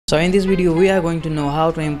So in this video we are going to know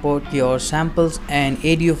how to import your samples and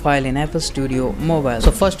audio file in FL Studio Mobile.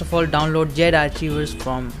 So first of all, download Jet Archivers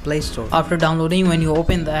from Play Store. After downloading, when you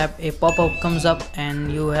open the app, a pop-up comes up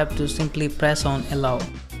and you have to simply press on allow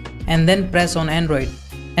and then press on Android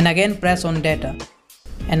and again press on data.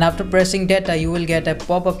 And after pressing data you will get a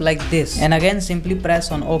pop-up like this and again simply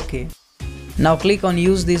press on OK. Now click on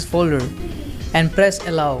use this folder and press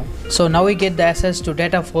allow. So now we get the access to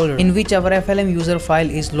data folder in which our FLM user file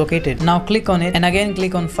is located. Now click on it and again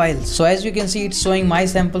click on files. So as you can see, it's showing my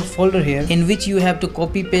sample folder here, in which you have to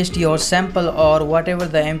copy paste your sample or whatever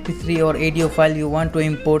the MP3 or audio file you want to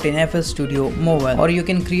import in FL Studio Mobile, or you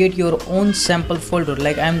can create your own sample folder.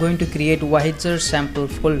 Like I'm going to create Wahidzer sample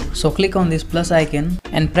folder. So click on this plus icon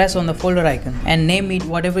and press on the folder icon and name it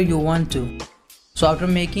whatever you want to. So after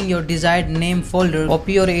making your desired name folder,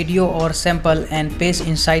 copy your audio or sample and paste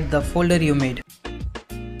inside the folder you made.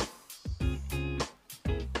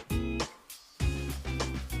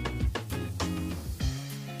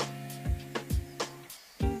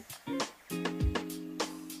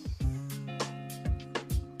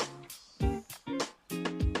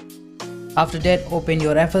 After that, open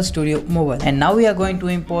your FL Studio Mobile, and now we are going to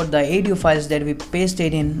import the audio files that we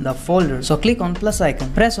pasted in the folder. So click on plus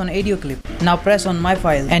icon, press on audio clip. Now press on my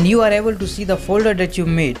file and you are able to see the folder that you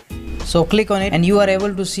made. So click on it and you are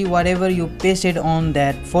able to see whatever you pasted on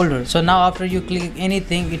that folder. So now after you click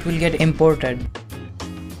anything, it will get imported.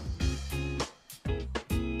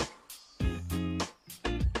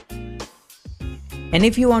 And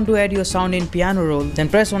if you want to add your sound in piano roll, then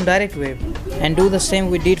press on direct wave and do the same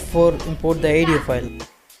we did for import the audio file.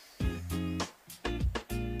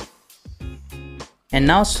 And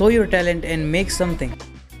now show your talent and make something.